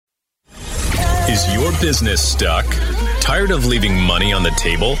Is your business stuck? Tired of leaving money on the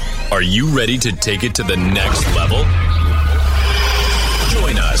table? Are you ready to take it to the next level?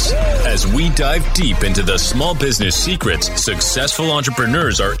 Join us as we dive deep into the small business secrets successful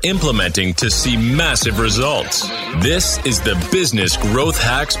entrepreneurs are implementing to see massive results. This is the Business Growth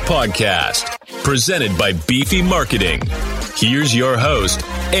Hacks Podcast, presented by Beefy Marketing. Here's your host,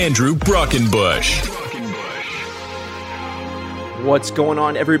 Andrew Brockenbush. What's going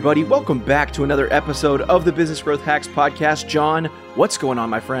on, everybody? Welcome back to another episode of the Business Growth Hacks Podcast. John, what's going on,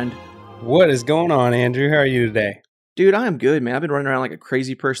 my friend? What is going on, Andrew? How are you today? Dude, I am good, man. I've been running around like a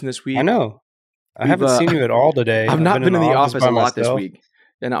crazy person this week. I know. I haven't seen you at all today. I've not been in the office a lot this week.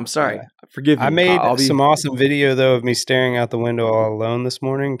 And I'm sorry. Yeah. Forgive me. I made some awesome video, though, of me staring out the window all alone this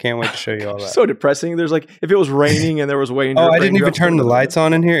morning. Can't wait to show you all that. So depressing. There's like, if it was raining and there was waiting. I didn't even turn the lights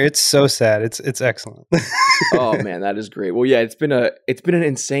on in here. It's so sad. It's excellent. Oh, man, that is great. Well, yeah, it's been an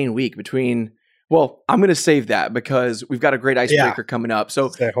insane week between... Well, I'm going to save that because we've got a great icebreaker coming up.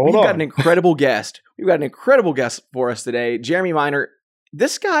 So we've got an incredible guest. We've got an incredible guest for us today. Jeremy Miner.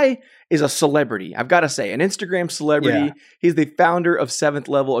 This guy is a celebrity. I've got to say, an Instagram celebrity. Yeah. He's the founder of Seventh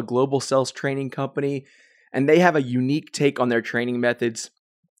Level, a global sales training company. And they have a unique take on their training methods.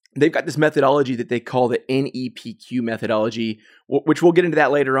 They've got this methodology that they call the NEPQ methodology, which we'll get into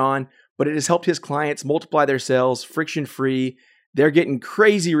that later on. But it has helped his clients multiply their sales friction-free. They're getting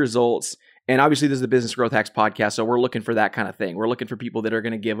crazy results. And obviously, this is the Business Growth Hacks Podcast, so we're looking for that kind of thing. We're looking for people that are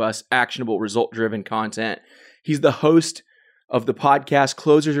going to give us actionable, result-driven content. He's the host of the podcast,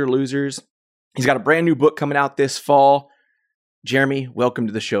 Closers or Losers. He's got a brand new book coming out this fall. Jeremy, welcome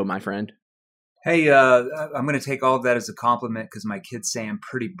to the show, my friend. Hey, I'm going to take all of that as a compliment because my kids say I'm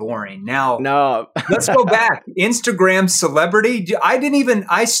pretty boring. Now, let's go back. Instagram celebrity.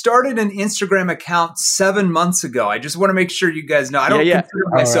 I started an Instagram account 7 months ago. I just want to make sure you guys know. I don't consider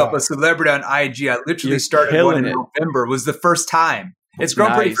myself a celebrity on IG. I literally started one in November. Was the first time. It's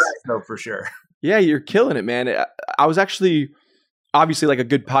grown pretty fast, though, for sure. Yeah, you're killing it, man. I was actually... Obviously, like a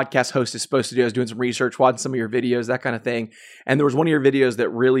good podcast host is supposed to do. I was doing some research, watching some of your videos, that kind of thing. And there was one of your videos that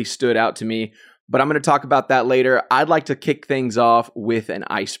really stood out to me, but I'm going to talk about that later. I'd like to kick things off with an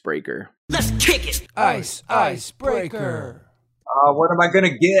icebreaker. Let's kick it. Icebreaker. What am I going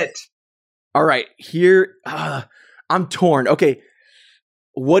to get? All right, here, I'm torn. Okay,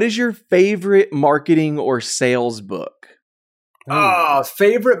 what is your favorite marketing or sales book?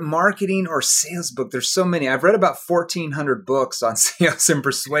 Favorite marketing or sales book. There's so many. I've read about 1,400 books on sales and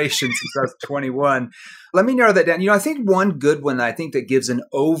persuasion since I was 21. Let me narrow that down. I think one good one I think that gives an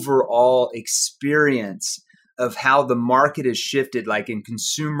overall experience of how the market has shifted, like in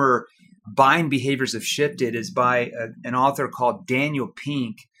consumer buying behaviors have shifted, is by an author called Daniel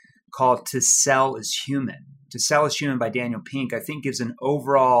Pink, called To Sell is Human. To Sell is Human by Daniel Pink, I think gives an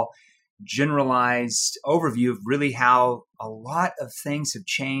overall generalized overview of really how a lot of things have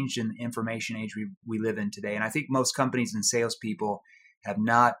changed in the information age we live in today. And I think most companies and salespeople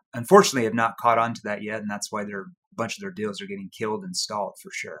unfortunately have not caught on to that yet. And that's why a bunch of their deals are getting killed and stalled for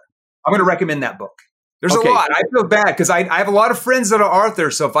sure. I'm going to recommend that book. There's a lot. I feel bad because I have a lot of friends that are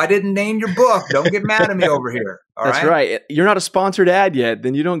authors. So if I didn't name your book, don't get mad at me over here. That's right. You're not a sponsored ad yet.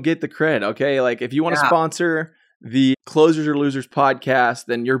 Then you don't get the cred. Okay. Like if you want to sponsor the Closers or Losers podcast,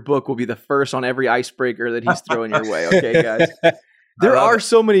 then your book will be the first on every icebreaker that he's throwing your way. Okay, guys. There are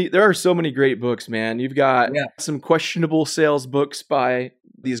so many great books, man. You've got some questionable sales books by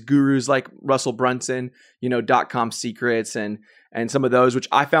these gurus like Russell Brunson, .com secrets and some of those, which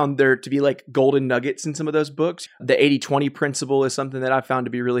I found there to be like golden nuggets in some of those books. The 80-20 principle is something that I found to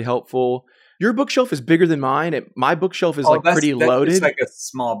be really helpful. Your bookshelf is bigger than mine. My bookshelf is pretty loaded. It's like a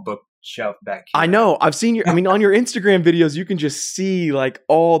small bookshelf back here. I know. I've seen on your Instagram videos, you can just see like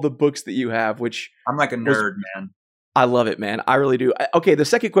all the books that you have, which I'm like a nerd, man. I love it, man. I really do. Okay, the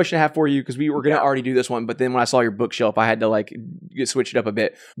second question I have for you, because we were going to already do this one, but then when I saw your bookshelf, I had to switch it up a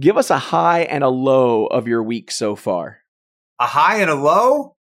bit. Give us a high and a low of your week so far. A high and a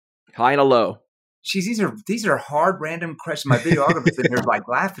low? High and a low. Jeez, these are hard, random questions. My videographer's in here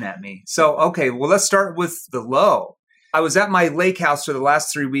laughing at me. So, okay, well, let's start with the low. I was at my lake house for the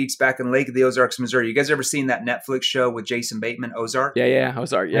last 3 weeks back in Lake of the Ozarks, Missouri. You guys ever seen that Netflix show with Jason Bateman, Ozark? Yeah,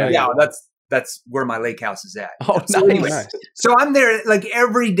 Ozark. Yeah. That's where my lake house is at. Oh, so nice. Anyway, so I'm there like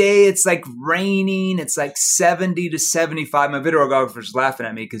every day. It's like raining. It's like 70 to 75. My videographer's laughing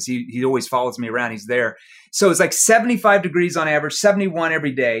at me because he always follows me around. He's there. So it's like 75 degrees on average, 71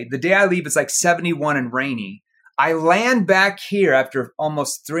 every day. The day I leave, it's like 71 and rainy. I land back here after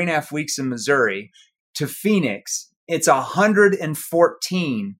almost 3.5 weeks in Missouri to Phoenix. It's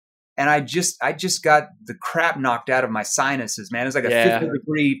 114 and I just got the crap knocked out of my sinuses, man. It was like a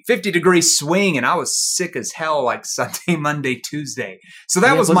 50 degree swing, and I was sick as hell like Sunday, Monday, Tuesday. So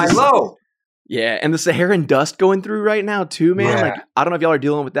that was my low. Yeah, and the Saharan dust going through right now too, man. Yeah. Like, I don't know if y'all are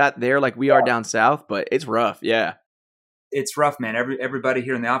dealing with that there like we are down south, but it's rough. Yeah. It's rough, man. Everybody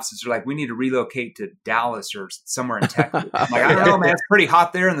here in the offices are like, we need to relocate to Dallas or somewhere in Texas. I'm like, I don't know, man. It's pretty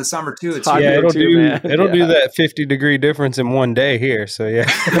hot there in the summer too. It's it'll do that 50 degree difference in one day here. So yeah,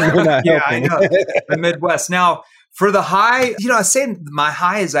 I know the Midwest. Now for the high, I say my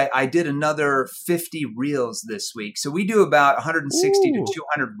high is I did another 50 reels this week. So we do about 160 to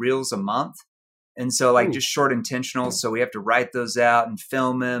 200 reels a month, and so like just short intentionals. So we have to write those out and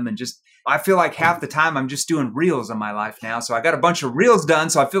film them, and just. I feel like half the time I'm just doing reels in my life now. So I got a bunch of reels done.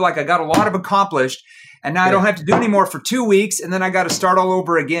 So I feel like I got a lot of accomplished. And now I don't have to do any more for 2 weeks. And then I got to start all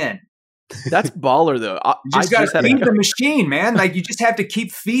over again. That's baller, though. You just got to feed the machine, man. Like you just have to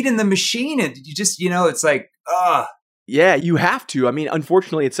keep feeding the machine. And you just, it's like, Yeah, you have to. I mean,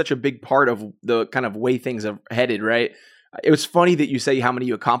 unfortunately, it's such a big part of the kind of way things are headed, right? It was funny that you say how many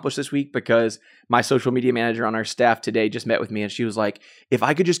you accomplished this week, because my social media manager on our staff today just met with me, and she was like, if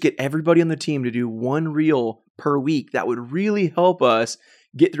I could just get everybody on the team to do one reel per week, that would really help us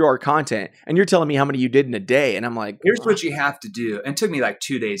get through our content. And you're telling me how many you did in a day. And I'm like, here's what you have to do. And it took me like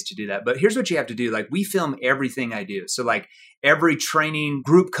 2 days to do that. But here's what you have to do. Like we film everything I do. So like every training,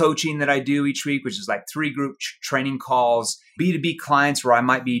 group coaching that I do each week, which is like 3 group training calls, B2B clients where I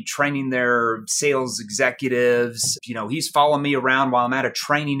might be training their sales executives. He's following me around while I'm at a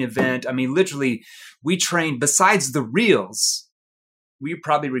training event. I mean, literally we train besides the reels. We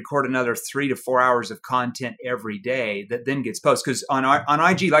probably record another 3 to 4 hours of content every day that then gets posted. Because on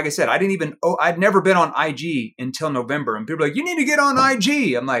IG, like I said, I'd never been on IG until November. And people are like, you need to get on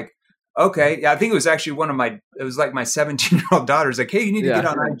IG. I'm like, okay. Yeah, I think it was actually it was like my 17-year-old daughter's like, hey, you need to get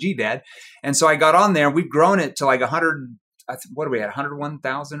on IG, Dad. And so I got on there. We've grown it to like 100. What are we at?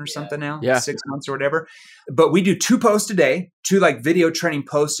 101,000 or something now? Yeah. 6 months or whatever. But we do 2 posts a day, 2 like video training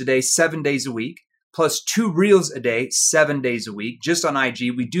posts a day, 7 days a week. Plus 2 reels a day, 7 days a week, just on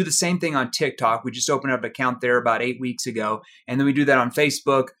IG. We do the same thing on TikTok. We just opened up an account there about 8 weeks ago. And then we do that on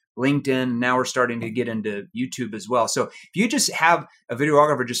Facebook, LinkedIn. And now we're starting to get into YouTube as well. So if you just have a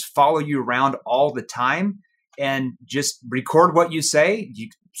videographer just follow you around all the time and just record what you say,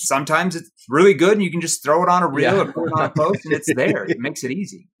 sometimes it's really good and you can just throw it on a reel or put it on a post and it's there. It makes it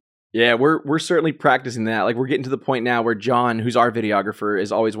easy. Yeah, we're certainly practicing that. Like we're getting to the point now where John, who's our videographer,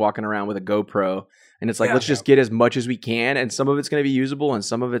 is always walking around with a GoPro. And it's like, let's just get as much as we can. And some of it's going to be usable and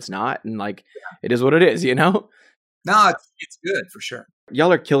some of it's not. And like, it is what it is, No, it's good for sure.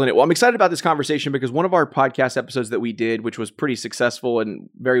 Y'all are killing it. Well, I'm excited about this conversation because one of our podcast episodes that we did, which was pretty successful and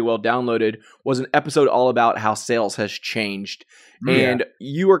very well downloaded, was an episode all about how sales has changed. And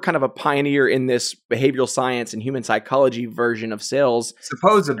you are kind of a pioneer in this behavioral science and human psychology version of sales.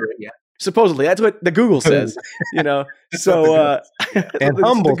 Supposedly, yeah. Supposedly, that's what the Google says, So, and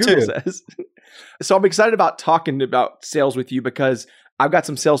humble too. Says. So I'm excited about talking about sales with you because I've got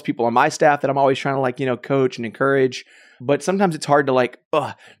some salespeople on my staff that I'm always trying to coach and encourage. But sometimes it's hard to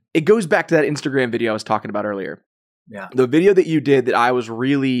it goes back to that Instagram video I was talking about earlier. Yeah. The video that you did that I was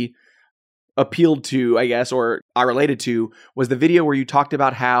really appealed to, I guess, or I related to was the video where you talked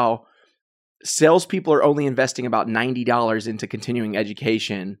about how salespeople are only investing about $90 into continuing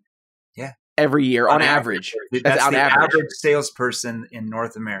education. Every year on average. That's the average salesperson in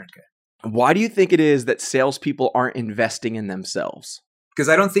North America. Why do you think it is that salespeople aren't investing in themselves? Because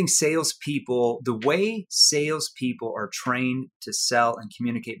I don't think salespeople, the way salespeople are trained to sell and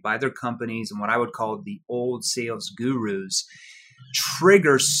communicate by their companies and what I would call the old sales gurus,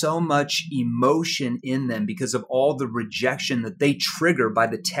 trigger so much emotion in them because of all the rejection that they trigger by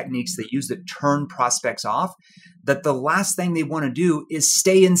the techniques they use that turn prospects off, that the last thing they want to do is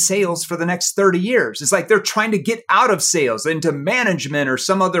stay in sales for the next 30 years. It's like they're trying to get out of sales into management or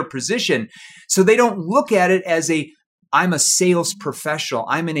some other position. So they don't look at it as I'm a sales professional.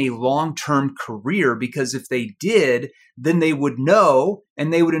 I'm in a long-term career, because if they did, then they would know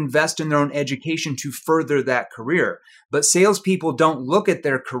and they would invest in their own education to further that career. But salespeople don't look at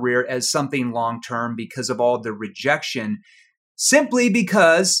their career as something long-term because of all the rejection, simply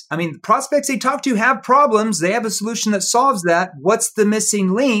because, the prospects they talk to have problems. They have a solution that solves that. What's the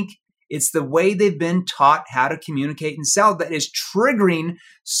missing link? It's the way they've been taught how to communicate and sell that is triggering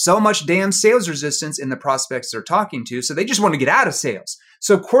so much damn sales resistance in the prospects they're talking to. So they just want to get out of sales.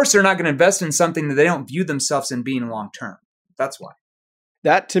 So of course they're not going to invest in something that they don't view themselves in being long-term. That's why.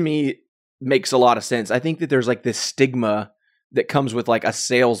 That to me makes a lot of sense. I think that there's this stigma that comes with like a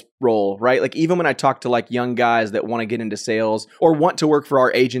sales role, right? Like even when I talk to like young guys that want to get into sales or want to work for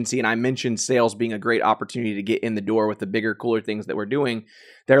our agency, and I mentioned sales being a great opportunity to get in the door with the bigger, cooler things that we're doing,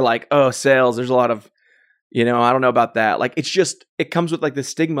 they're like, oh, sales, there's a lot of, I don't know about that. Like it comes with like the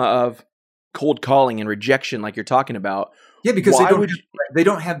stigma of cold calling and rejection like you're talking about. Yeah, because they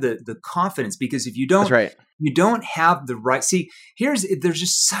don't have the confidence, because if you don't, that's right. You don't have the right. See, there's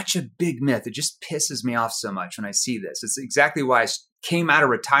just such a big myth. It just pisses me off so much when I see this. It's exactly why I came out of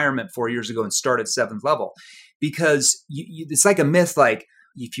retirement 4 years ago and started 7th Level, because it's like a myth. Like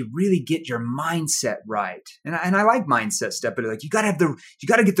if you really get your mindset right, and I like mindset stuff, but like you got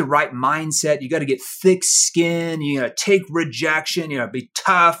to get the right mindset. You got to get thick skin. You got to take rejection. You got to be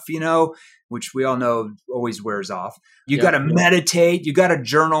tough. Which we all know always wears off. You got to meditate. You got to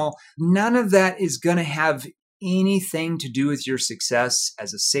journal. None of that is going to have anything to do with your success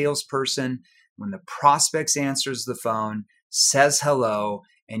as a salesperson. When the prospect answers the phone, says hello,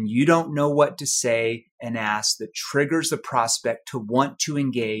 and you don't know what to say and ask, that triggers the prospect to want to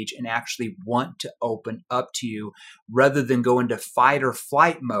engage and actually want to open up to you rather than go into fight or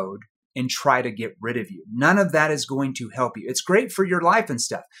flight mode and try to get rid of you. None of that is going to help you. It's great for your life and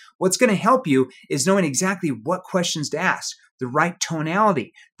stuff. What's going to help you is knowing exactly what questions to ask, the right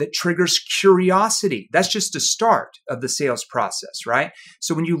tonality that triggers curiosity. That's just a start of the sales process, right?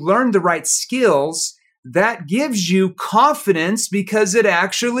 So when you learn the right skills, that gives you confidence because it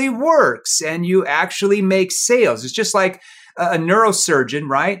actually works and you actually make sales. It's just like a neurosurgeon,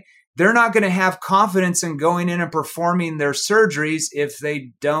 right? They're not going to have confidence in going in and performing their surgeries if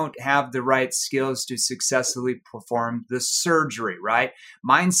they don't have the right skills to successfully perform the surgery, right?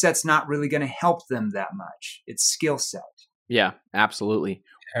 Mindset's not really going to help them that much. It's skill set. Yeah, absolutely.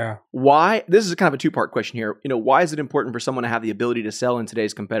 Yeah. Why? This is kind of a two-part question here. Why is it important for someone to have the ability to sell in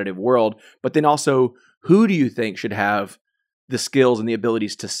today's competitive world? But then also, who do you think should have the skills and the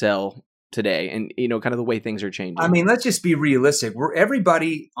abilities to sell today, and kind of the way things are changing? I mean, let's just be realistic.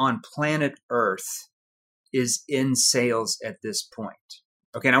 Everybody on planet Earth is in sales at this point.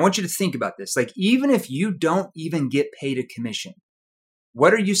 Okay, and I want you to think about this. Like, even if you don't even get paid a commission,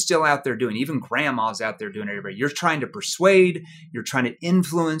 what are you still out there doing? Even grandma's out there doing it. Everybody. You're trying to persuade, you're trying to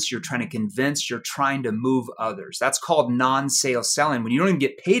influence, you're trying to convince, you're trying to move others. That's called non-sales selling, when you don't even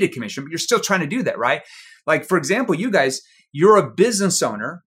get paid a commission, but you're still trying to do that, right? Like, for example, you guys, you're a business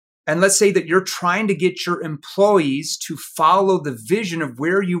owner. And let's say that you're trying to get your employees to follow the vision of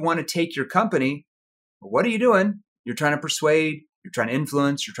where you want to take your company. What are you doing? You're trying to persuade, you're trying to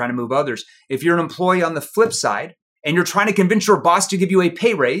influence, you're trying to move others. If you're an employee on the flip side and you're trying to convince your boss to give you a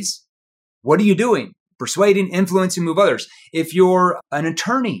pay raise, what are you doing? Persuading, influencing, move others. If you're an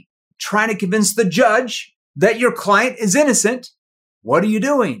attorney trying to convince the judge that your client is innocent, what are you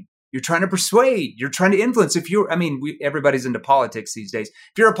doing? You're trying to persuade. You're trying to influence. Everybody's into politics these days.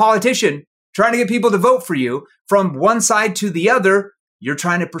 If you're a politician trying to get people to vote for you from one side to the other, you're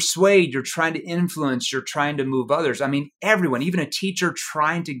trying to persuade. You're trying to influence. You're trying to move others. I mean, everyone, even a teacher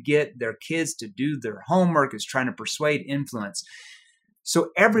trying to get their kids to do their homework is trying to persuade, influence.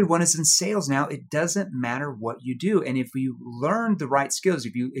 So everyone is in sales now. It doesn't matter what you do. And if you learn the right skills,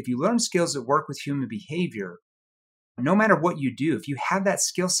 if you learn skills that work with human behavior, no matter what you do, if you have that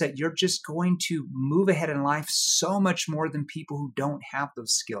skill set, you're just going to move ahead in life so much more than people who don't have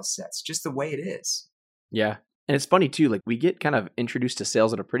those skill sets, just the way it is. Yeah. And it's funny too, like we get kind of introduced to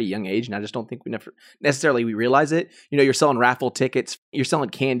sales at a pretty young age, and I just don't think we realize it. You're selling raffle tickets, you're selling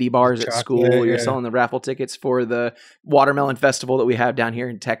candy bars at school, you're selling the raffle tickets for the watermelon festival that we have down here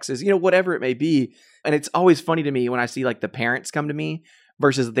in Texas, whatever it may be. And it's always funny to me when I see like the parents come to me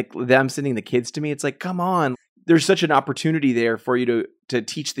versus them sending the kids to me. It's like, come on. There's such an opportunity there for you to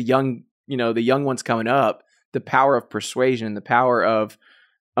teach the young ones coming up, the power of persuasion, the power of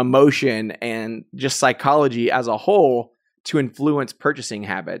emotion, and just psychology as a whole to influence purchasing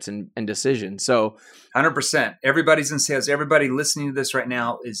habits and decisions. So 100%. Everybody's in sales. Everybody listening to this right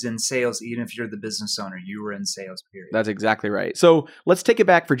now is in sales. Even if you're the business owner, you were in sales, period. That's exactly right. So let's take it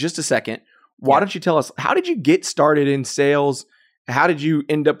back for just a second. Why don't you tell us, how did you get started in sales? How did you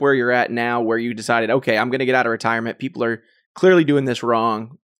end up where you're at now, where you decided, okay, I'm going to get out of retirement. People are clearly doing this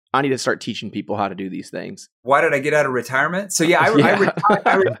wrong. I need to start teaching people how to do these things. Why did I get out of retirement? So I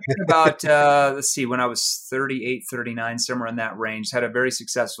retired about, when I was 38, 39, somewhere in that range. Had a very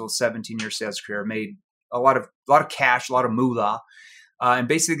successful 17-year sales career, made a lot of cash, a lot of moolah, and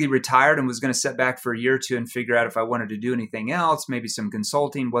basically retired and was going to sit back for a year or two and figure out if I wanted to do anything else, maybe some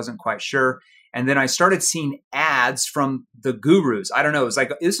consulting, wasn't quite sure. And then I started seeing ads from the gurus. I don't know.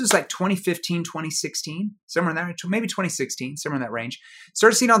 This was like 2015, 2016, somewhere in that range, maybe 2016, somewhere in that range.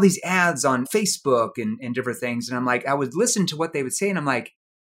 Started seeing all these ads on Facebook and different things. And I'm like, I would listen to what they would say. And I'm like,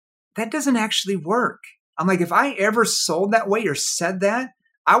 that doesn't actually work. I'm like, if I ever sold that way or said that,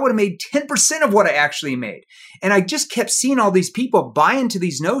 I would have made 10% of what I actually made. And I just kept seeing all these people buy into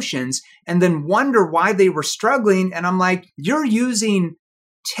these notions and then wonder why they were struggling. And I'm like, you're using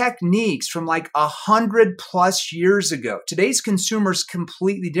techniques from like 100+ years ago. Today's consumer is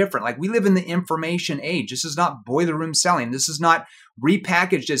completely different. Like we live in the information age. This is not boiler room selling. This is not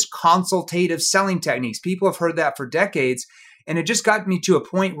repackaged as consultative selling techniques. People have heard that for decades. And it just got me to a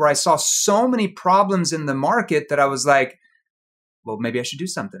point where I saw so many problems in the market that I was like, well, maybe I should do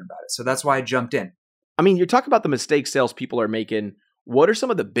something about it. So that's why I jumped in. I mean, you're talking about the mistakes salespeople are making. What are some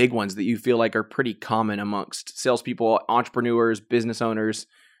of the big ones that you feel like are pretty common amongst salespeople, entrepreneurs, business owners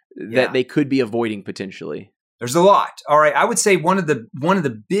that they could be avoiding potentially? There's a lot. All right. I would say one of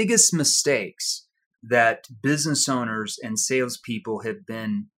the biggest mistakes that business owners and salespeople have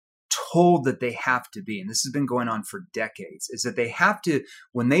been told that they have to be, and this has been going on for decades, is that they have to,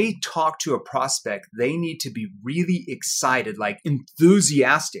 when they talk to a prospect, they need to be really excited, like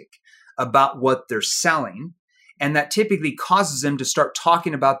enthusiastic about what they're selling. And that typically causes them to start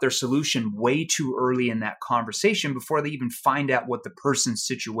talking about their solution way too early in that conversation before they even find out what the person's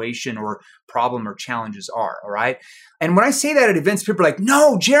situation or problem or challenges are. All right. And when I say that at events, people are like,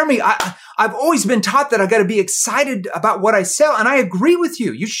 no, Jeremy, I've always been taught that I got to be excited about what I sell. And I agree with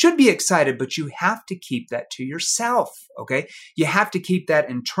you. You should be excited, but you have to keep that to yourself. Okay. You have to keep that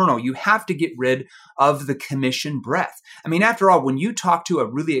internal. You have to get rid of the commission breath. I mean, after all, when you talk to a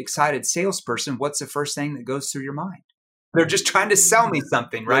really excited salesperson, what's the first thing that goes through your mind? They're just trying to sell me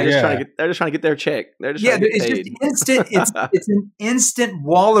something, right? They're just trying to get their check. They're just it's just instant. It's an instant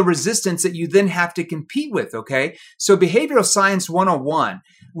wall of resistance that you then have to compete with. Okay, so behavioral science 101.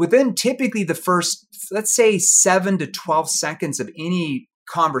 Within typically the first, let's say 7 to 12 seconds of any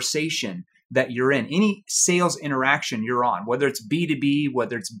conversation that you're in, any sales interaction you're on, whether it's B2B,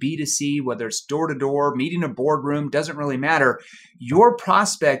 whether it's B2C, whether it's door-to-door, meeting a boardroom, doesn't really matter. Your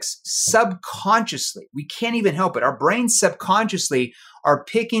prospects subconsciously, we can't even help it. Our brains subconsciously are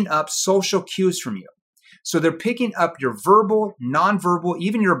picking up social cues from you. So they're picking up your verbal, nonverbal,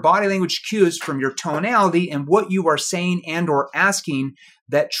 even your body language cues from your tonality and what you are saying and or asking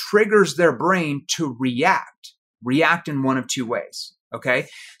that triggers their brain to react in one of two ways. Okay.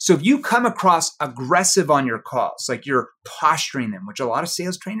 So if you come across aggressive on your calls, like you're posturing them, which a lot of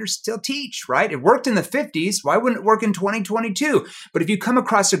sales trainers still teach, right? It worked in the 50s. Why wouldn't it work in 2022? But if you come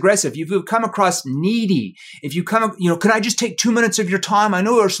across aggressive, if you come across needy, if you come, can I just take 2 minutes of your time? I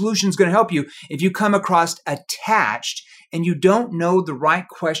know our solution is going to help you. If you come across attached and you don't know the right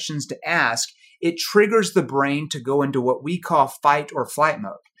questions to ask, it triggers the brain to go into what we call fight or flight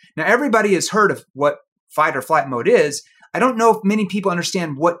mode. Now, everybody has heard of what fight or flight mode is. I don't know if many people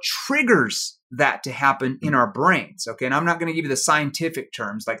understand what triggers that to happen in our brains. Okay. And I'm not going to give you the scientific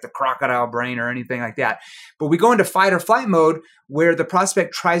terms like the crocodile brain or anything like that. But we go into fight or flight mode where the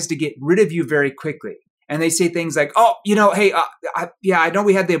prospect tries to get rid of you very quickly. And they say things like, oh, hey, I know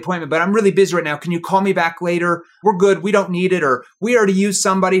we had the appointment, but I'm really busy right now. Can you call me back later? We're good. We don't need it. Or we already used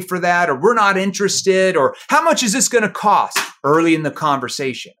somebody for that. Or we're not interested. Or how much is this going to cost early in the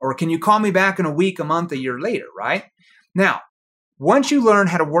conversation? Or can you call me back in a week, a month, a year later, right? Now, once you learn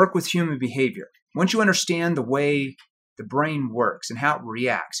how to work with human behavior, once you understand the way the brain works and how it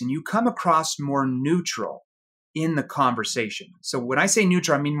reacts, and you come across more neutral in the conversation. So when I say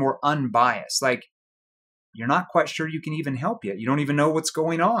neutral, I mean more unbiased. Like you're not quite sure you can even help yet. You don't even know what's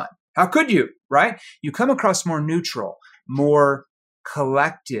going on. How could you, right? You come across more neutral, more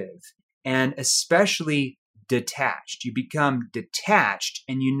collective, and especially detached. You become detached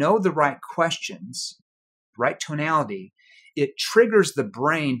and you know the right questions, right tonality. It triggers the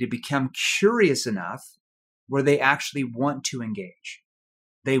brain to become curious enough where they actually want to engage.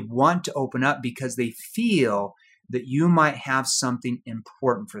 They want to open up because they feel that you might have something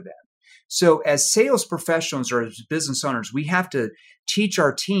important for them. So as sales professionals or as business owners, we have to teach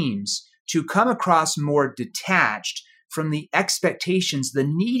our teams to come across more detached from the expectations, the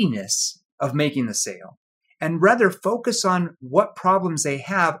neediness of making the sale, and rather focus on what problems they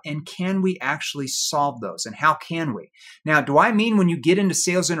have and can we actually solve those and how can we? Now, do I mean when you get into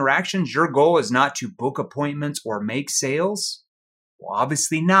sales interactions, your goal is not to book appointments or make sales? Well,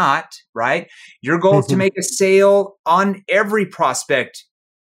 obviously not, right? Your goal is to make a sale on every prospect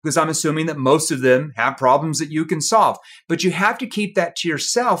because I'm assuming that most of them have problems that you can solve. But you have to keep that to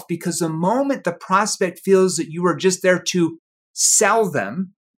yourself because the moment the prospect feels that you are just there to sell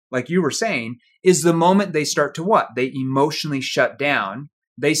them, like you were saying, is the moment they start to what? They emotionally shut down.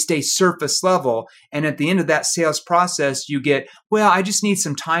 They stay surface level. And at the end of that sales process, you get, well, I just need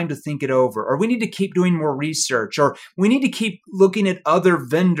some time to think it over, or we need to keep doing more research, or we need to keep looking at other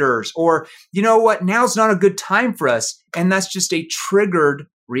vendors, or you know what, now's not a good time for us. And that's just a triggered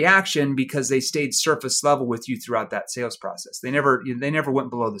reaction because they stayed surface level with you throughout that sales process. They never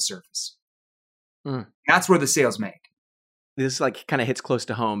went below the surface. That's where the sales make. This like kind of hits close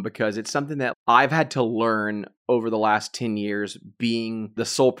to home because it's something that I've had to learn over the last 10 years being the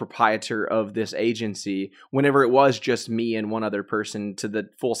sole proprietor of this agency. Whenever it was just me and one other person to the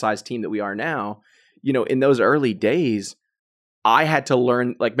full size team that we are now, you know, in those early days, I had to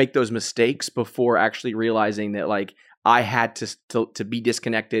learn, like make those mistakes before actually realizing that like I had to be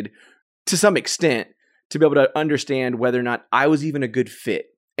disconnected to some extent to be able to understand whether or not I was even a good fit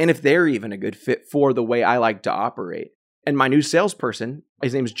and if they're even a good fit for the way I like to operate. And my new salesperson,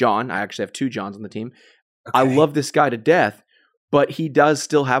 his name's John. I actually have 2 Johns on the team. Okay. I love this guy to death, but he does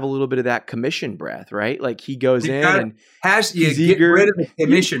still have a little bit of that commission breath, right? Like he goes in and he's get rid of the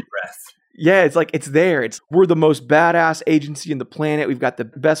commission breath. Yeah, it's like it's there. We're the most badass agency in the planet. We've got the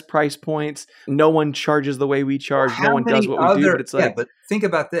best price points. No one charges the way we charge. No one does what we do. But it's like, but think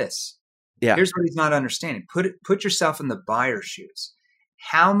about this. Yeah. Here's what he's not understanding. Put yourself in the buyer's shoes.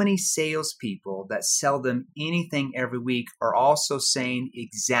 How many salespeople that sell them anything every week are also saying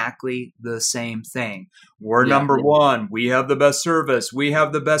exactly the same thing? We're number one. We have the best service. We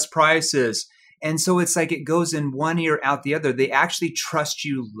have the best prices. And so it's like it goes in one ear out the other. They actually trust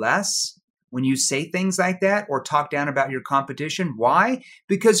you less when you say things like that or talk down about your competition. Why?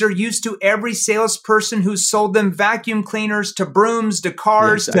 Because they're used to every salesperson who's sold them vacuum cleaners to brooms to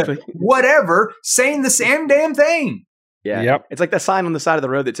cars to whatever saying the same damn thing. Yeah. Yep. It's like the sign on the side of the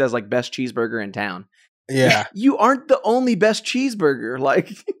road that says like best cheeseburger in town. Yeah. You aren't the only best cheeseburger. Like,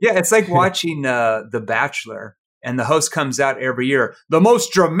 yeah, it's like watching The Bachelor and the host comes out every year, the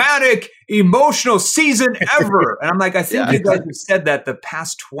most dramatic, emotional season ever. And I'm like, I think you guys have said that the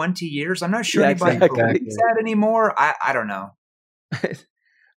past 20 years. I'm not sure anybody believes that anymore. I don't know.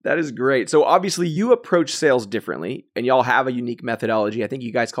 That is great. So obviously you approach sales differently and y'all have a unique methodology. I think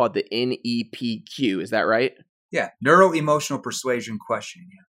you guys call it the NEPQ. Is that right? Yeah, neuro-emotional persuasion questioning.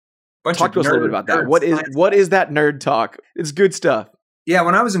 Talk to us a little bit about that. What is that nerd talk? It's good stuff. Yeah,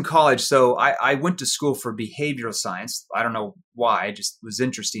 when I was in college, so I went to school for behavioral science. I don't know why, it just was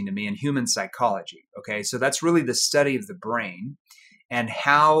interesting to me, and human psychology. Okay, so that's really the study of the brain and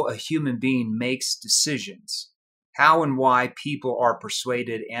how a human being makes decisions, how and why people are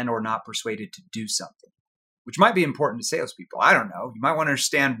persuaded and or not persuaded to do something, which might be important to salespeople. I don't know. You might want to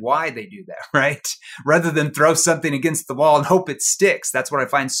understand why they do that, right? Rather than throw something against the wall and hope it sticks. That's what I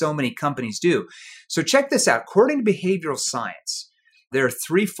find so many companies do. So check this out. According to behavioral science, there are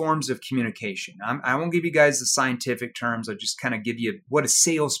 3 forms of communication. I won't give you guys the scientific terms. I'll just kind of give you what a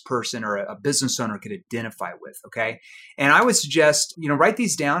salesperson or a business owner could identify with, okay? And I would suggest, write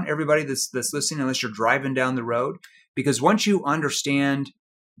these down, everybody that's listening, unless you're driving down the road, because once you understand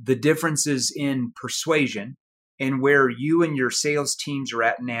the differences in persuasion and where you and your sales teams are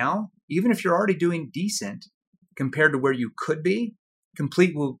at now, even if you're already doing decent compared to where you could be,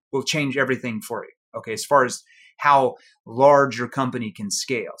 Complete will change everything for you, okay, as far as how large your company can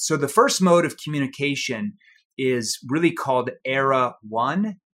scale. So the first mode of communication is really called Era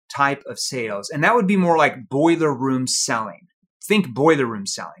 1 type of sales. And that would be more like boiler room selling. Think boiler room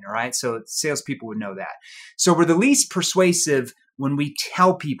selling, all right? So salespeople would know that. So we're the least persuasive when we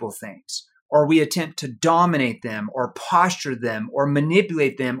tell people things, or we attempt to dominate them, or posture them, or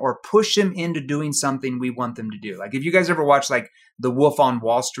manipulate them, or push them into doing something we want them to do. Like if you guys ever watch like the Wolf on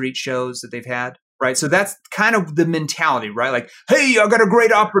Wall Street shows that they've had, right? So that's kind of the mentality, right? Like, hey, I got a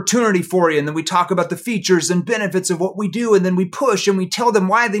great opportunity for you. And then we talk about the features and benefits of what we do. And then we push and we tell them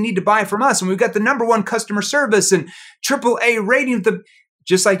why they need to buy from us. And we've got the #1 customer service and AAA rating.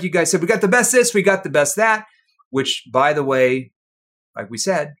 Just like you guys said, we got the best this, we got the best that, which by the way, like we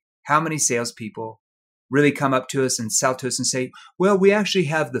said, how many salespeople really come up to us and sell to us and say, well, we actually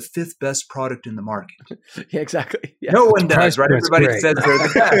have the 5th best product in the market? Yeah, exactly. Yeah. No one does, right? Everybody says they're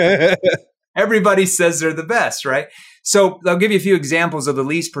the best. Everybody says they're the best, right? So I'll give you a few examples of the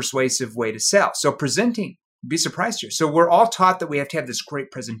least persuasive way to sell. So presenting, be surprised here. So we're all taught that we have to have this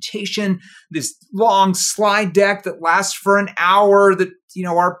great presentation, this long slide deck that lasts for an hour that,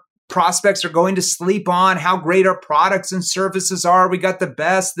 our prospects are going to sleep on, how great our products and services are. We got the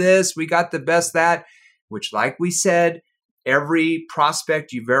best this, we got the best that, which like we said, every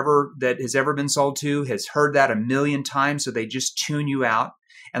prospect that has ever been sold to has heard that 1,000,000 times. So they just tune you out.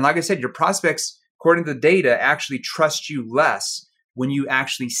 And like I said, your prospects, according to the data, actually trust you less when you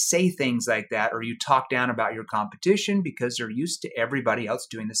actually say things like that, or you talk down about your competition because they're used to everybody else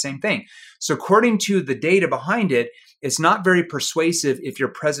doing the same thing. So according to the data behind it, it's not very persuasive if your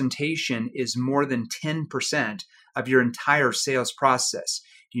presentation is more than 10% of your entire sales process.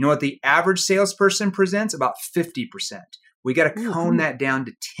 Do you know what the average salesperson presents? About 50%. We got to cone that down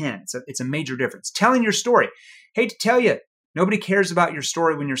to 10. So it's a major difference. Telling your story. Hate to tell you, nobody cares about your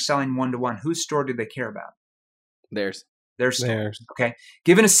story when you're selling one-to-one. Whose story do they care about? Theirs. Their story. Okay.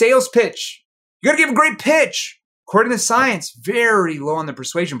 Giving a sales pitch. You got to give a great pitch. According to science, very low on the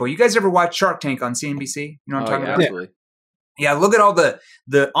persuasion poll. You guys ever watch Shark Tank on CNBC? You know what I'm talking about? Absolutely. Yeah, look at all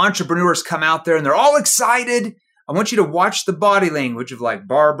the entrepreneurs come out there and they're all excited. I want you to watch the body language of like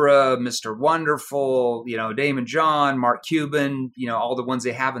Barbara, Mr. Wonderful, Damon John, Mark Cuban, all the ones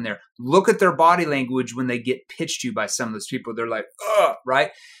they have in there. Look at their body language when they get pitched to by some of those people. They're like, ugh,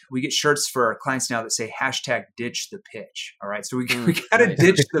 right? We get shirts for our clients now that say #ditch the pitch. All right. So we got to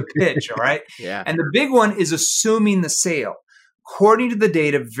ditch the pitch. All right. Yeah. And the big one is assuming the sale. According to the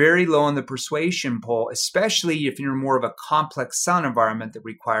data, very low on the persuasion poll, especially if you're more of a complex selling environment that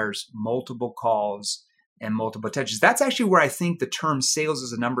requires multiple calls and multiple touches. That's actually where I think the term sales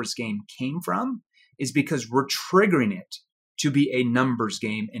as a numbers game came from, is because we're triggering it to be a numbers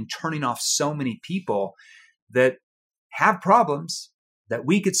game and turning off so many people that have problems that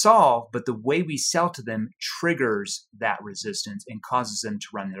we could solve, but the way we sell to them triggers that resistance and causes them to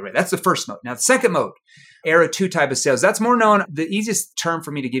run the other way. That's the first mode. Now, the second mode, Era 2 type of sales, that's more known. The easiest term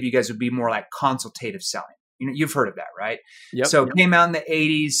for me to give you guys would be more like consultative selling. You've heard of that, right? Yep. So it came out in the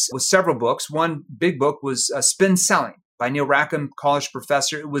 80s with several books. One big book was Spin Selling by Neil Rackham, college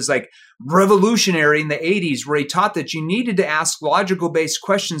professor. It was like revolutionary in the 80s, where he taught that you needed to ask logical-based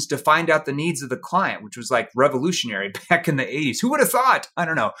questions to find out the needs of the client, which was like revolutionary back in the 80s. Who would have thought? I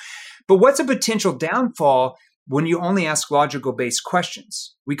don't know. But what's a potential downfall when you only ask logical-based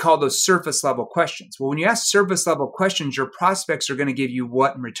questions? We call those surface-level questions. Well, when you ask surface-level questions, your prospects are going to give you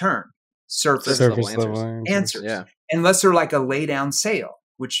what in return? Surface level answers. Yeah. Unless they're like a lay down sale,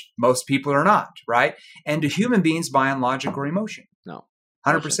 which most people are not, right? And do human beings buy on logic or emotion? No.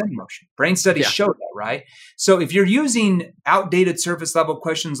 100% emotion. Brain studies show that, right? So if you're using outdated surface level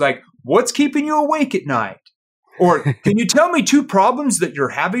questions like, what's keeping you awake at night? Or can you tell me 2 problems that you're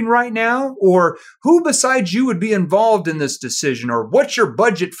having right now? Or who besides you would be involved in this decision? Or what's your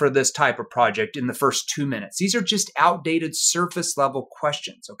budget for this type of project in the first 2 minutes? These are just outdated surface level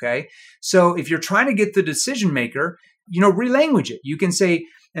questions, okay? So if you're trying to get the decision maker, relanguage it. You can say,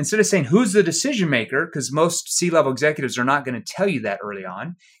 instead of saying, who's the decision maker? Because most C-level executives are not going to tell you that early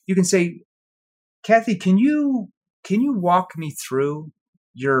on. You can say, Kathy, can you walk me through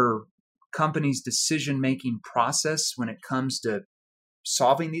your company's decision-making process when it comes to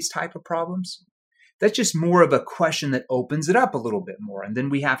solving these type of problems? That's just more of a question that opens it up a little bit more. And then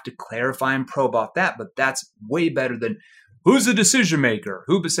we have to clarify and probe about that. But that's way better than, who's the decision maker?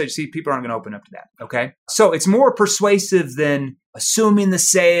 Who besides? See, people aren't going to open up to that. Okay. So it's more persuasive than assuming the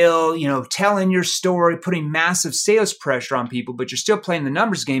sale, telling your story, putting massive sales pressure on people, but you're still playing the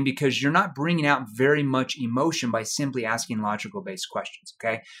numbers game because you're not bringing out very much emotion by simply asking logical based questions.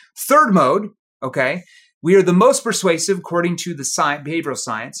 Okay. Third mode. Okay. We are the most persuasive according to the behavioral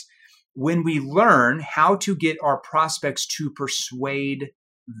science when we learn how to get our prospects to persuade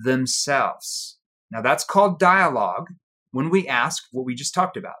themselves. Now that's called dialogue. When we ask what we just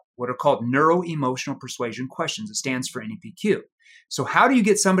talked about, what are called neuro-emotional persuasion questions. It stands for NEPQ. So how do you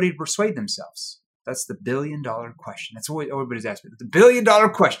get somebody to persuade themselves? That's the $1 billion question. That's what everybody's asking. The $1 billion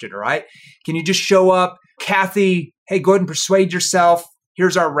question, all right? Can you just show up, Kathy, hey, go ahead and persuade yourself.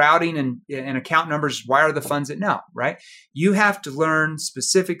 Here's our routing and account numbers. Why are the funds at no, right? You have to learn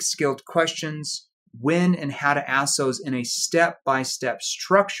specific skilled questions, when and how to ask those in a step-by-step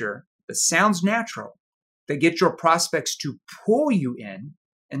structure that sounds natural, that get your prospects to pull you in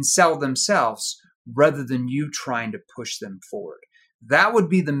and sell themselves rather than you trying to push them forward. That would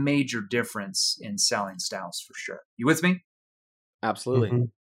be the major difference in selling styles for sure. You with me? Absolutely. Mm-hmm.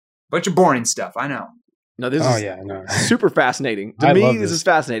 Bunch of boring stuff, I know. No, this is super fascinating. To me, this is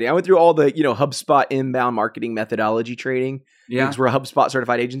fascinating. I went through all the, HubSpot inbound marketing methodology training. Yeah. Because we're a HubSpot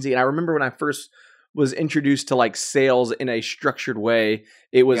certified agency. And I remember when I first was introduced to like sales in a structured way,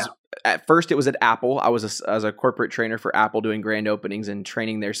 it was at first it was at Apple. I was as a corporate trainer for Apple doing grand openings and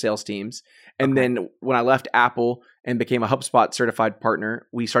training their sales teams. And then when I left Apple and became a HubSpot certified partner,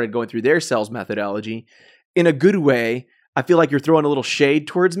 we started going through their sales methodology in a good way. I feel like you're throwing a little shade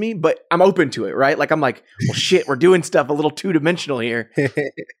towards me, but I'm open to it, right? Like I'm like, well, shit, we're doing stuff a little two-dimensional here.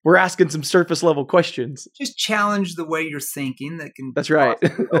 We're asking some surface level questions. Just challenge the way you're thinking. That can That's right.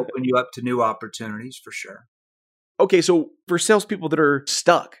 open you up to new opportunities for sure. okay, so for salespeople that are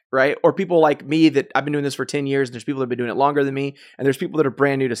stuck, right? Or people like me that I've been doing this for 10 years, and there's people that have been doing it longer than me, and there's people that are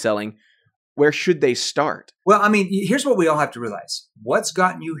brand new to selling. Where should they start? Well, I mean, here's what we all have to realize. What's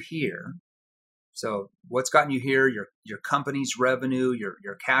gotten you here? So what's gotten you here? Your company's revenue,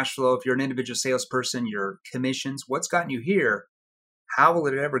 your cash flow. If you're an individual salesperson, your commissions. What's gotten you here? How will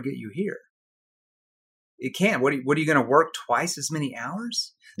it ever get you here? It can't. What are you going to work twice as many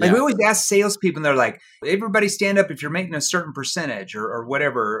hours? Like we always ask salespeople, and they're like, everybody stand up if you're making a certain percentage or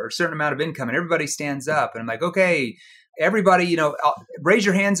whatever, or a certain amount of income, and everybody stands up. And I'm like, okay, everybody, raise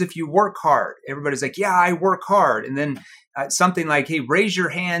your hands if you work hard. Everybody's like, yeah, I work hard. And then something like, hey, raise your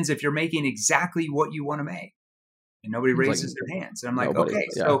hands if you're making exactly what you want to make. And nobody raises their hands. And I'm like, okay,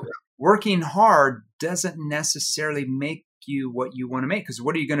 so working hard doesn't necessarily make you what you want to make. Because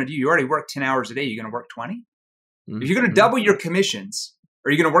what are you going to do? You already work 10 hours a day. You're going to work 20? Mm-hmm. If you're going to double your commissions,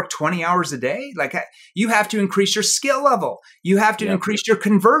 are you going to work 20 hours a day? Like you have to increase your skill level. You have to increase your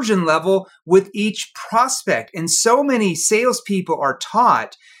conversion level with each prospect. And so many salespeople are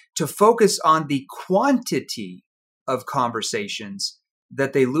taught to focus on the quantity of conversations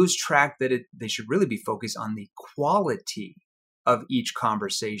that they lose track that they should really be focused on the quality of each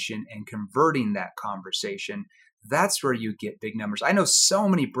conversation and converting that conversation. That's where you get big numbers. I know so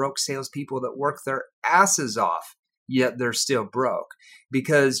many broke salespeople that work their asses off, yet they're still broke,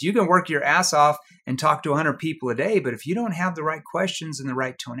 because you can work your ass off and talk to 100 people a day. But if you don't have the right questions and the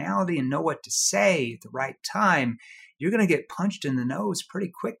right tonality and know what to say at the right time, you're going to get punched in the nose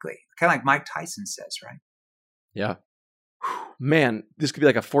pretty quickly. Kind of like Mike Tyson says, right? Yeah. Man, this could be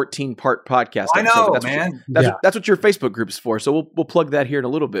like a 14-part podcast. I know, man. That's what your Facebook group is for. So we'll plug that here in a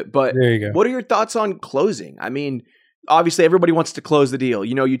little bit. But there you go. What are your thoughts on closing? I mean, obviously everybody wants to close the deal.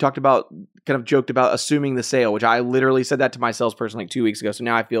 You talked about, kind of joked about assuming the sale, which I literally said that to my salesperson like 2 weeks ago. So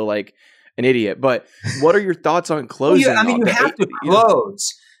now I feel like an idiot. But what are your thoughts on closing? Well, you have to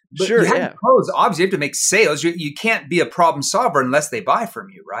close. But sure, you have to close. Obviously, you have to make sales. You can't be a problem solver unless they buy from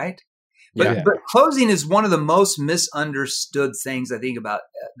you, right? But closing is one of the most misunderstood things I think about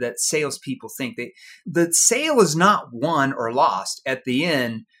that salespeople think. The sale is not won or lost at the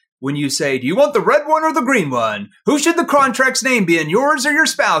end when you say, do you want the red one or the green one? Who should the contract's name be in, yours or your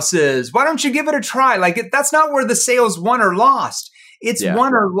spouse's? Why don't you give it a try? That's not where the sale's won or lost. It's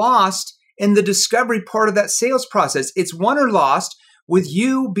won or lost in the discovery part of that sales process. It's won or lost with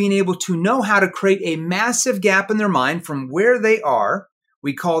you being able to know how to create a massive gap in their mind from where they are.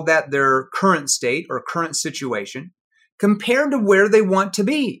 We call that their current state or current situation compared to where they want to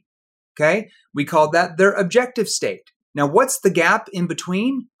be. Okay. We call that their objective state. Now, what's the gap in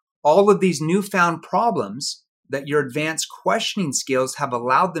between? All of these newfound problems that your advanced questioning skills have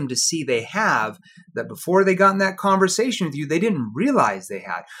allowed them to see they have, that before they got in that conversation with you, they didn't realize they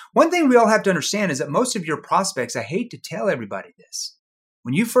had. One thing we all have to understand is that most of your prospects, I hate to tell everybody this,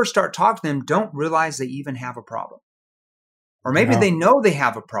 when you first start talking to them, don't realize they even have a problem. Or maybe they know they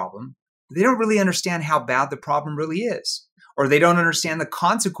have a problem, but they don't really understand how bad the problem really is. Or they don't understand the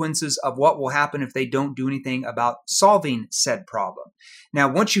consequences of what will happen if they don't do anything about solving said problem. Now,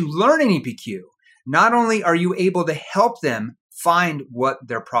 once you learn an EPQ, not only are you able to help them find what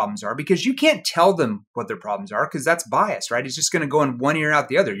their problems are, because you can't tell them what their problems are because that's bias, right? It's just going to go in one ear out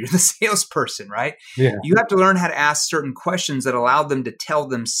the other. You're the salesperson, right? Yeah. You have to learn how to ask certain questions that allow them to tell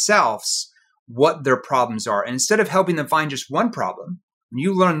themselves what their problems are. And instead of helping them find just one problem, when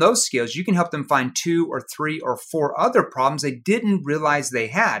you learn those skills, you can help them find 2 or 3 or 4 other problems they didn't realize they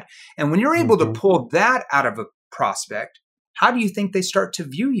had. And when you're able to pull that out of a prospect, how do you think they start to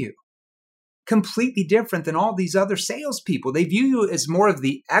view you? Completely different than all these other salespeople. They view you as more of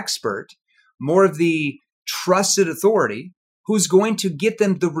the expert, more of the trusted authority who's going to get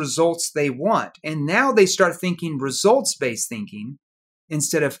them the results they want. And now they start thinking results-based thinking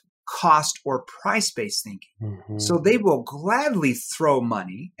instead of cost or price-based thinking. So they will gladly throw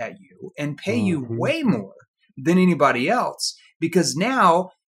money at you and pay you way more than anybody else because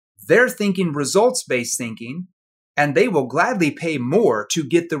now they're thinking results-based thinking and they will gladly pay more to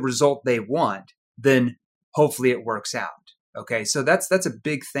get the result they want than hopefully it works out. Okay, so that's a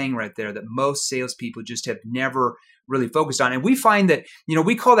big thing right there that most salespeople just have never really focused on. And we find that,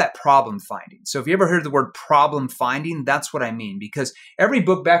 we call that problem finding. So if you ever heard the word problem finding, that's what I mean. Because every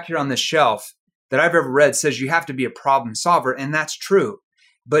book back here on the shelf that I've ever read says you have to be a problem solver. And that's true.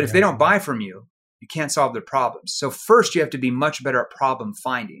 But if they don't buy from you, you can't solve their problems. So first you have to be much better at problem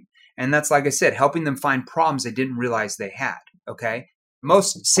finding. And that's, like I said, helping them find problems they didn't realize they had. Okay.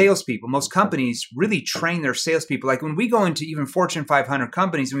 Most salespeople, most companies really train their salespeople. Like when we go into even Fortune 500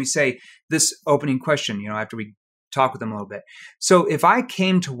 companies and we say this opening question, after we talk with them a little bit. So if I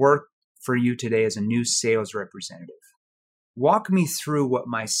came to work for you today as a new sales representative. Walk me through what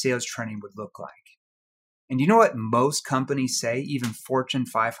my sales training would look like. And you know what most companies say, even Fortune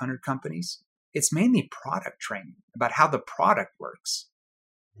 500 companies? It's mainly product training about how the product works.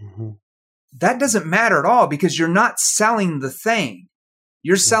 Mm-hmm. That doesn't matter at all because you're not selling the thing.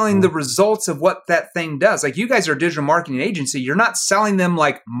 You're selling the results of what that thing does. Like you guys are a digital marketing agency. You're not selling them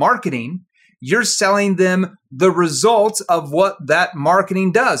like marketing. You're selling them the results of what that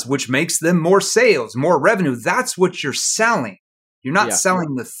marketing does, which makes them more sales, more revenue. That's what you're selling. You're not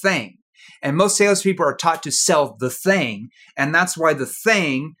selling the thing. And most salespeople are taught to sell the thing. And that's why the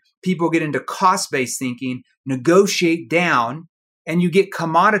thing, people get into cost-based thinking, negotiate down, and you get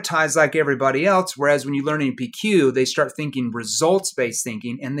commoditized like everybody else. Whereas when you learn NPQ, they start thinking results-based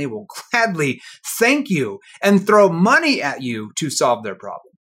thinking, and they will gladly thank you and throw money at you to solve their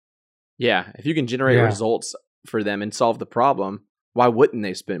problem. Yeah. If you can generate results for them and solve the problem, why wouldn't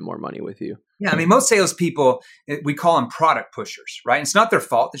they spend more money with you? Yeah. I mean, most salespeople, we call them product pushers, right? And it's not their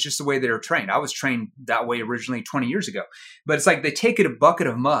fault. It's just the way they were trained. I was trained that way originally 20 years ago. But it's like they take a bucket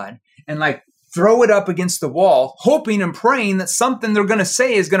of mud and like throw it up against the wall, hoping and praying that something they're going to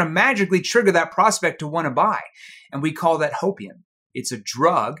say is going to magically trigger that prospect to want to buy. And we call that hopium. It's a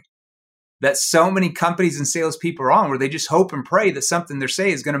drug that so many companies and salespeople are on, where they just hope and pray that something they're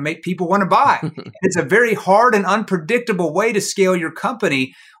saying is going to make people want to buy. It's a very hard and unpredictable way to scale your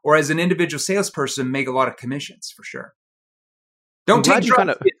company, or as an individual salesperson, make a lot of commissions for sure. Don't take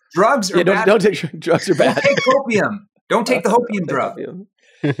drugs. Drugs are bad. Don't take drugs are bad. Don't take hopium. Don't take the hopium drug.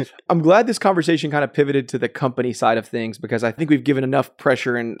 I'm glad this conversation kind of pivoted to the company side of things, because I think we've given enough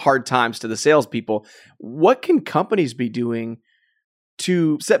pressure and hard times to the salespeople. What can companies be doing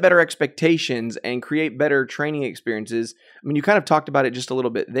to set better expectations and create better training experiences? I mean, you kind of talked about it just a little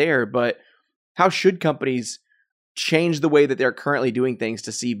bit there, but how should companies change the way that they're currently doing things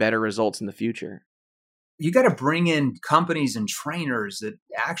to see better results in the future? You got to bring in companies and trainers that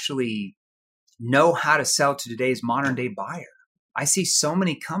actually know how to sell to today's modern day buyer. I see so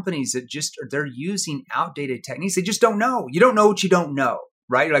many companies that they're using outdated techniques. They just don't know. You don't know what you don't know,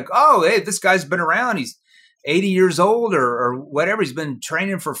 right? You're like, oh, hey, this guy's been around. He's 80 years old or whatever. He's been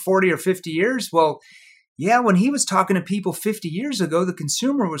training for 40 or 50 years. Well, yeah, when he was talking to people 50 years ago, the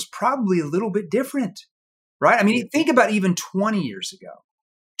consumer was probably a little bit different, right? I mean, think about even 20 years ago.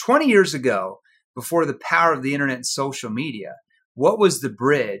 20 years ago, before the power of the internet and social media, what was the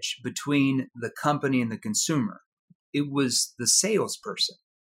bridge between the company and the consumer? It was the salesperson.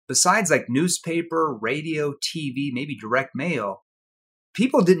 Besides like newspaper, radio, TV, maybe direct mail,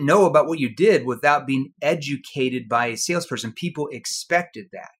 people didn't know about what you did without being educated by a salesperson. People expected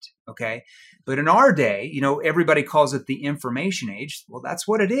that, okay? But in our day, everybody calls it the information age. Well, that's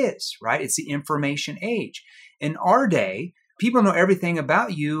what it is, right? It's the information age. In our day, people know everything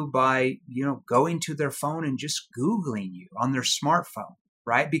about you by, going to their phone and just Googling you on their smartphone,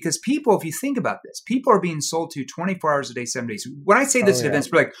 right? Because people, if you think about this, people are being sold to 24 hours a day, 7 days. When I say this at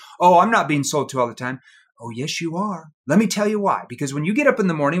events, we're like, oh, I'm not being sold to all the time. Oh, yes, you are. Let me tell you why. Because when you get up in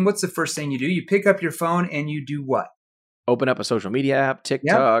the morning, what's the first thing you do? You pick up your phone and you do what? Open up a social media app,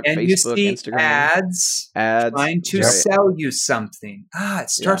 TikTok, and Facebook, you see Instagram. Ads trying to sell you something. It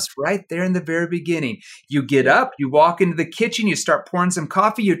starts right there in the very beginning. You get up, you walk into the kitchen, you start pouring some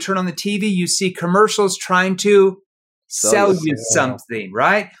coffee, you turn on the TV, you see commercials trying to sell you something,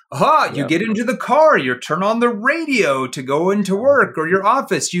 right? You get into the car, you turn on the radio to go into work or your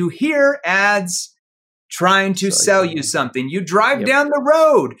office. You hear ads trying to sell you something. You drive down the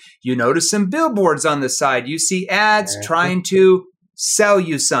road. You notice some billboards on the side. You see ads trying to sell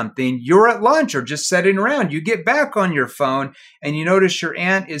you something. You're at lunch or just sitting around. You get back on your phone and you notice your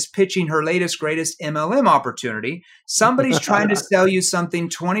aunt is pitching her latest, greatest MLM opportunity. Somebody's trying to sell you something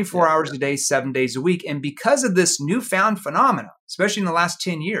 24 hours a day, 7 days a week. And because of this newfound phenomenon, especially in the last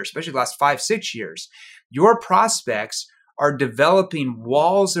 10 years, especially the last 5-6 years, your prospects are developing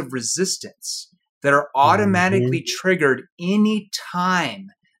walls of resistance that are automatically triggered any time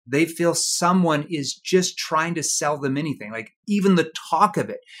they feel someone is just trying to sell them anything, like even the talk of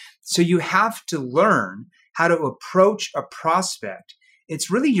it. So you have to learn how to approach a prospect. It's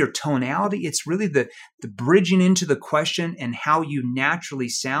really your tonality. It's really the bridging into the question and how you naturally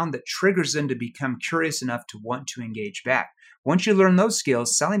sound that triggers them to become curious enough to want to engage back. Once you learn those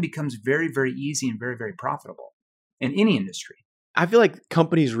skills, selling becomes very, very easy and very, very profitable in any industry. I feel like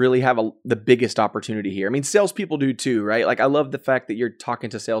companies really have the biggest opportunity here. I mean, salespeople do too, right? Like, I love the fact that you're talking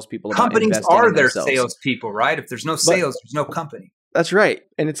to salespeople about companies investing are in their themselves. salespeople, right? If there's no sales, there's no company. That's right.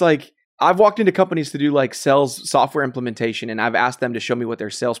 And it's like, I've walked into companies to do like sales software implementation, and I've asked them to show me what their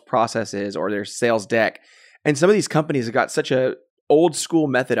sales process is or their sales deck. And some of these companies have got such a old school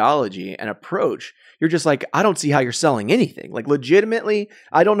methodology and approach, you're just like, I don't see how you're selling anything. Like legitimately,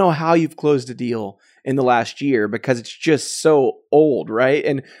 I don't know how you've closed a deal in the last year because it's just so old, right?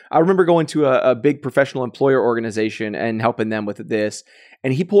 And I remember going to a big professional employer organization and helping them with this.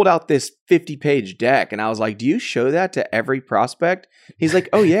 And he pulled out this 50-page deck. And I was like, do you show that to every prospect? He's like,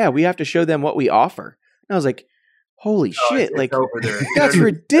 oh yeah, we have to show them what we offer. And I was like, holy shit, like that's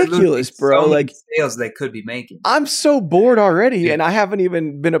ridiculous, bro. Like sales they could be making. I'm so bored already and I haven't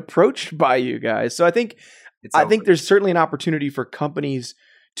even been approached by you guys. So I think there's certainly an opportunity for companies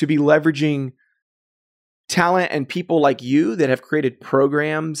to be leveraging talent and people like you that have created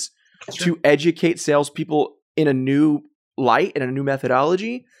programs to educate salespeople in a new light and a new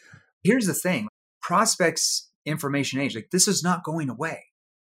methodology. Here's the thing. Prospects information age, like this is not going away.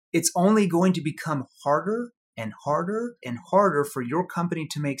 It's only going to become harder and harder and harder for your company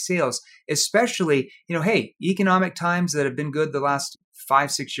to make sales, especially, hey, economic times that have been good the last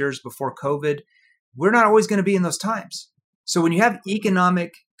 5-6 years before COVID, we're not always going to be in those times. So when you have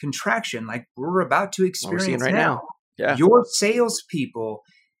economic contraction, like we're about to experience right now. Yeah. Your salespeople,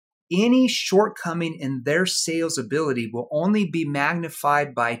 any shortcoming in their sales ability will only be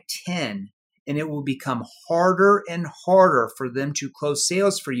magnified by 10. And it will become harder and harder for them to close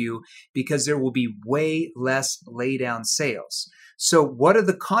sales for you because there will be way less lay down sales. So what are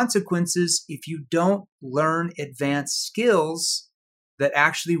the consequences if you don't learn advanced skills that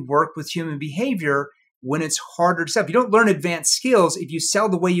actually work with human behavior when it's harder to sell? If you don't learn advanced skills, if you sell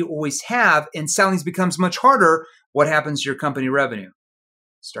the way you always have and selling becomes much harder, what happens to your company revenue?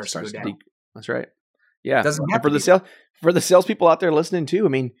 Starts to go down. That's right. Yeah. And for the salespeople out there listening too, I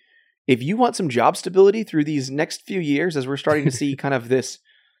mean, if you want some job stability through these next few years, as we're starting to see kind of this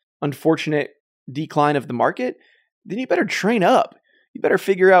unfortunate decline of the market, then you better train up. You better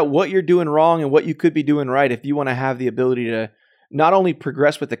figure out what you're doing wrong and what you could be doing right if you want to have the ability to not only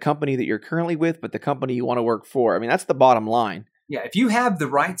progress with the company that you're currently with, but the company you want to work for. I mean, that's the bottom line. Yeah. If you have the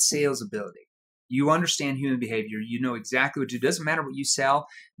right sales ability, you understand human behavior, you know exactly what to do. It doesn't matter what you sell,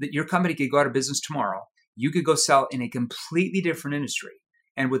 that your company could go out of business tomorrow. You could go sell in a completely different industry.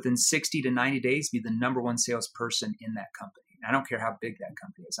 And within 60 to 90 days, be the number one salesperson in that company. And I don't care how big that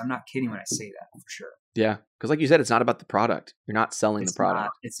company is. I'm not kidding when I say that, for sure. Yeah. Because like you said, it's not about the product. You're not selling the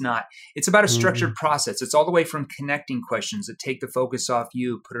product. It's not. It's about a structured process. It's all the way from connecting questions that take the focus off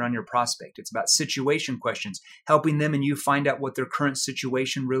you, put it on your prospect. It's about situation questions, helping them and you find out what their current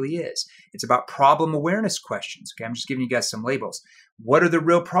situation really is. It's about problem awareness questions. Okay, I'm just giving you guys some labels. What are the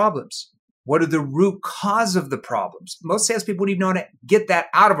real problems? What are the root cause of the problems? Most salespeople wouldn't even know how to get that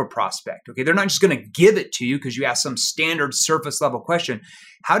out of a prospect. Okay, they're not just going to give it to you because you ask some standard surface level question.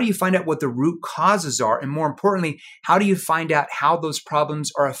 How do you find out what the root causes are? And more importantly, how do you find out how those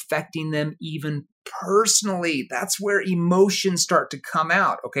problems are affecting them even personally? That's where emotions start to come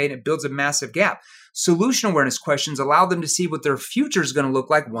out. Okay, and it builds a massive gap. Solution awareness questions allow them to see what their future is going to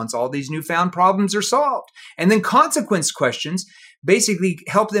look like once all these newfound problems are solved. And then consequence questions basically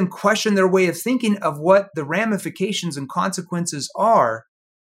help them question their way of thinking of what the ramifications and consequences are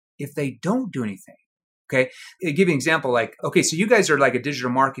if they don't do anything. Okay. I'll give you an example like, okay, so you guys are like a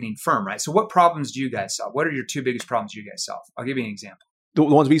digital marketing firm, right? So what problems do you guys solve? What are your two biggest problems you guys solve? I'll give you an example. The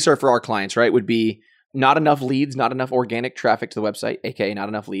ones we serve for our clients, right, would be not enough leads, not enough organic traffic to the website, aka not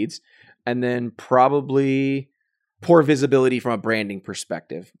enough leads. And then probably poor visibility from a branding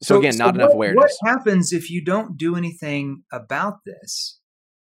perspective. So again, not enough awareness. What happens if you don't do anything about this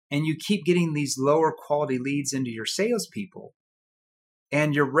and you keep getting these lower quality leads into your salespeople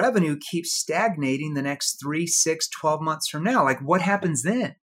and your revenue keeps stagnating the next 3, 6, 12 months from now? Like what happens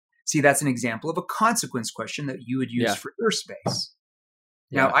then? See, that's an example of a consequence question that you would use for your space.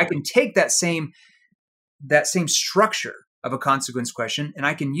 Yeah. Now I can take that same structure of a consequence question and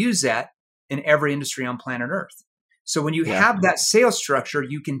I can use that in every industry on planet Earth. So when you have that sales structure,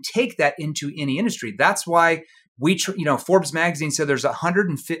 you can take that into any industry. That's why Forbes magazine said there's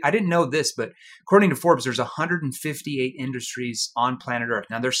 150. I didn't know this, but according to Forbes, there's 158 industries on planet Earth.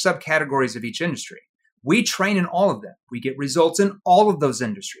 Now there's subcategories of each industry. We train in all of them. We get results in all of those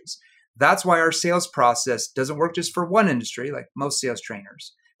industries. That's why our sales process doesn't work just for one industry, like most sales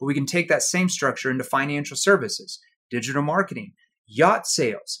trainers, but we can take that same structure into financial services, digital marketing, yacht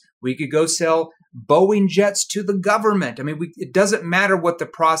sales. We could go sell Boeing jets to the government. I mean, it doesn't matter what the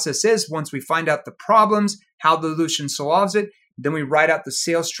process is. Once we find out the problems, how the solution solves it, then we write out the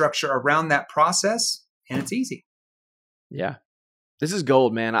sales structure around that process, and it's easy. Yeah. This is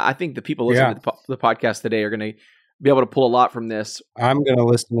gold, man. I think the people listening to the podcast today are going to be able to pull a lot from this. I'm going to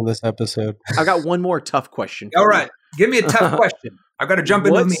listen to this episode. I got one more tough question. All right. Give me a tough question. I've got to jump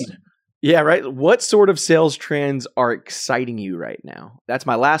into me. Yeah, right. What sort of sales trends are exciting you right now? That's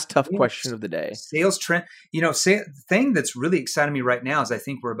my last tough question of the day. Sales trend. The thing that's really exciting me right now is I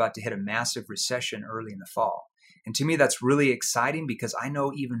think we're about to hit a massive recession early in the fall. And to me, that's really exciting because I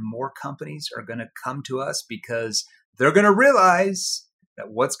know even more companies are going to come to us because they're going to realize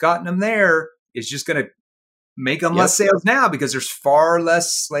that what's gotten them there is just going to make them less sales now because there's far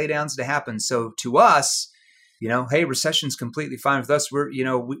less slaydowns to happen. So to us, hey, recession's completely fine with us. We're,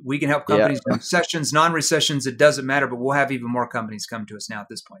 we can help companies with recessions, non-recessions. It doesn't matter, but we'll have even more companies come to us now at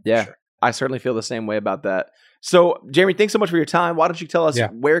this point. Yeah, sure. I certainly feel the same way about that. So, Jeremy, thanks so much for your time. Why don't you tell us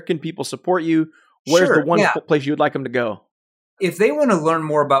where can people support you? Where's the one place you would like them to go? If they want to learn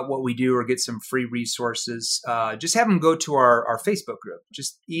more about what we do or get some free resources, just have them go to our Facebook group.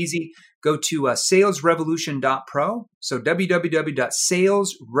 Just easy. Go to salesrevolution.pro. So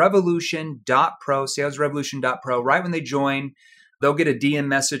www.salesrevolution.pro, salesrevolution.pro. Right when they join, they'll get a DM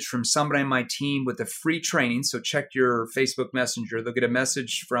message from somebody on my team with a free training. So check your Facebook Messenger. They'll get a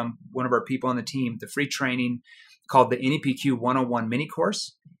message from one of our people on the team, the free training called the NEPQ 101 mini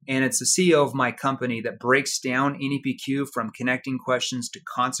course. And it's the CEO of my company that breaks down NEPQ from connecting questions to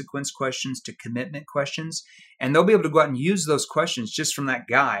consequence questions to commitment questions. And they'll be able to go out and use those questions just from that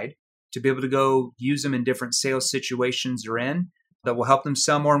guide to be able to go use them in different sales situations they're in that will help them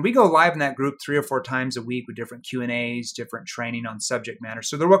sell more. And we go live in that group 3 or 4 times a week with different Q&As, different training on subject matter.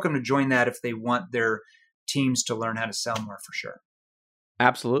 So they're welcome to join that if they want their teams to learn how to sell more for sure.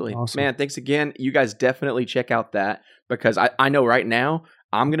 Absolutely. Awesome. Man, thanks again. You guys definitely check out that because I know right now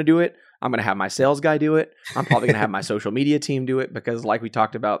I'm going to do it. I'm going to have my sales guy do it. I'm probably going to have my social media team do it because like we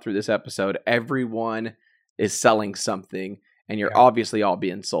talked about through this episode, everyone is selling something and you're obviously all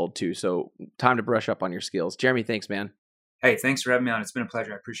being sold too. So time to brush up on your skills. Jeremy, thanks, man. Hey, thanks for having me on. It's been a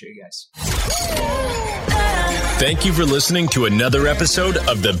pleasure. I appreciate you guys. Thank you for listening to another episode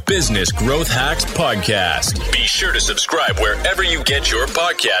of the Business Growth Hacks Podcast. Be sure to subscribe wherever you get your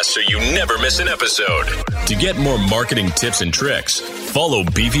podcasts so you never miss an episode. To get more marketing tips and tricks, follow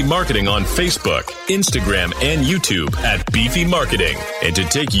Beefy Marketing on Facebook, Instagram, and YouTube at Beefy Marketing. And to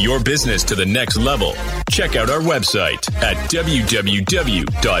take your business to the next level, check out our website at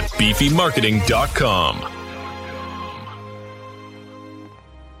www.beefymarketing.com.